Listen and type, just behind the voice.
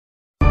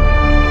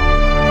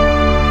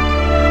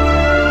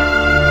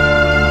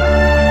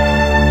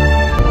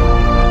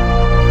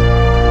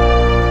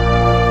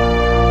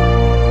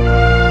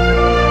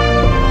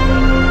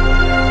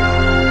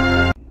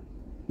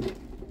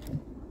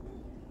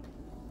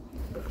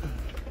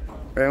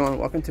Everyone,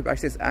 welcome to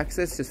Backstage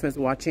Access. Just finished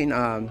watching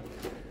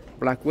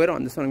Black Widow,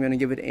 and this one I'm going to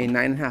give it a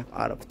 9.5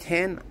 out of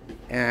 10.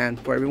 And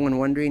for everyone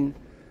wondering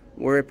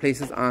where it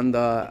places on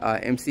the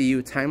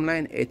MCU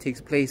timeline, it takes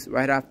place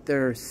right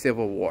after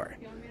Civil War.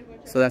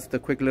 So that's the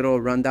quick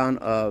little rundown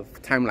of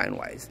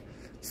timeline-wise.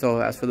 So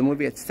as for the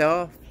movie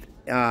itself,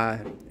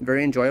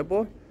 very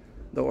enjoyable.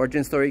 The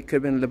origin story could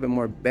have been a little bit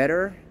more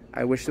better.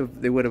 I wish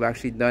they would have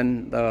actually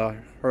done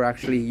her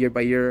actually year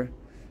by year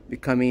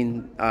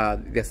becoming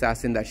the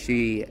assassin that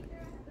she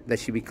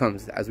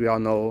becomes, as we all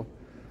know,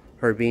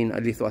 her being a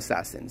lethal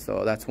assassin.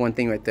 So that's one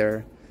thing right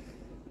there,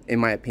 in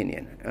my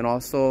opinion. And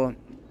also,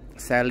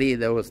 sadly,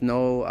 there was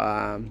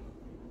no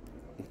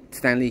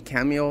Stan Lee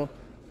cameo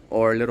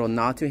or little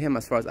nod to him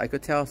as far as I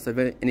could tell. So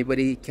if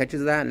anybody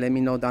catches that, let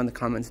me know down in the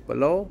comments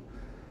below.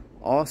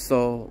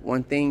 Also,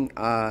 one thing,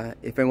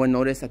 if anyone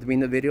noticed at the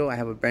beginning of the video, I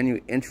have a brand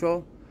new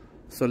intro.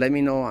 So let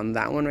me know on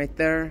that one right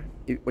there,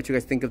 what you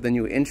guys think of the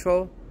new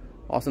intro.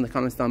 Also in the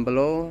comments down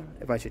below,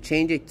 if I should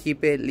change it,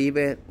 keep it, leave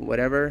it,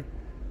 whatever.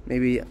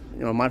 Maybe,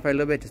 modify a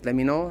little bit, just let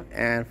me know.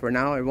 And for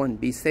now, everyone,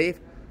 be safe.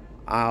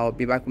 I'll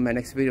be back with my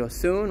next video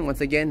soon.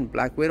 Once again,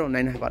 Black Widow,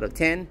 9.5 out of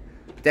 10.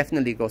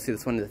 Definitely go see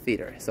this one in the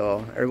theater.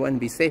 So everyone,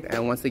 be safe.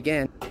 And once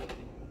again,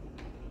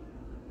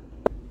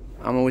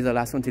 I'm always the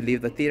last one to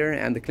leave the theater,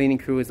 and the cleaning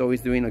crew is always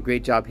doing a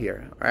great job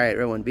here. All right,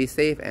 everyone, be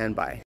safe and bye.